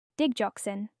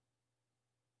Digoxin.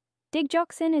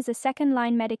 Digoxin is a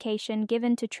second-line medication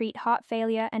given to treat heart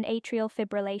failure and atrial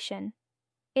fibrillation.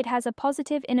 It has a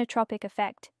positive inotropic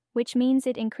effect, which means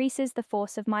it increases the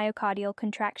force of myocardial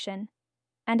contraction.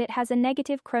 And it has a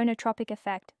negative chronotropic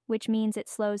effect, which means it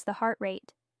slows the heart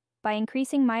rate. By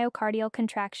increasing myocardial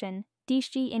contraction,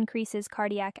 DHG increases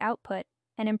cardiac output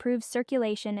and improves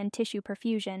circulation and tissue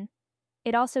perfusion.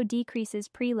 It also decreases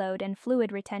preload and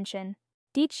fluid retention.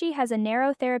 DHG has a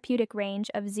narrow therapeutic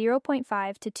range of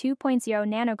 0.5 to 2.0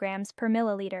 nanograms per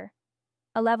milliliter.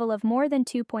 A level of more than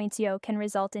 2.0 can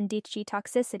result in DHG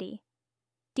toxicity.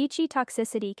 DHG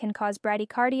toxicity can cause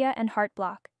bradycardia and heart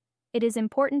block. It is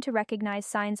important to recognize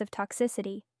signs of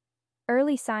toxicity.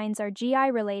 Early signs are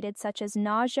GI-related, such as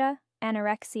nausea,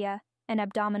 anorexia, and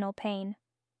abdominal pain.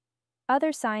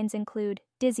 Other signs include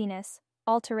dizziness,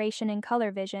 alteration in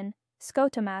color vision,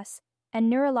 scotomas, and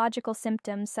neurological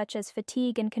symptoms such as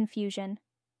fatigue and confusion.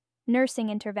 Nursing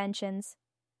interventions.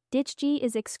 DHG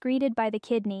is excreted by the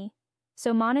kidney,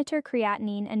 so monitor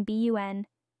creatinine and BUN,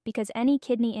 because any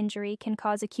kidney injury can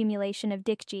cause accumulation of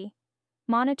DHG.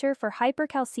 Monitor for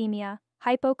hypercalcemia,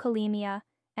 hypokalemia,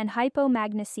 and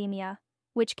hypomagnesemia,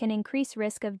 which can increase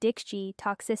risk of DHG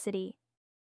toxicity.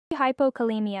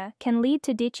 Hypokalemia can lead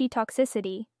to DHG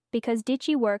toxicity because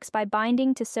DHG works by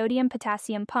binding to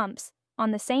sodium-potassium pumps on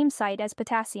the same site as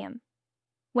potassium.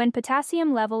 When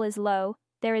potassium level is low,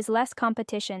 there is less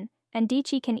competition, and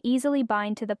DHG can easily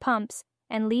bind to the pumps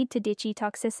and lead to DHG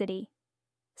toxicity.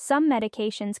 Some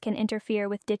medications can interfere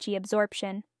with DHG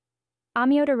absorption.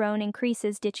 Amiodarone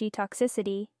increases DHG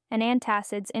toxicity, and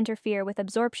antacids interfere with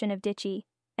absorption of DHG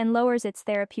and lowers its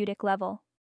therapeutic level.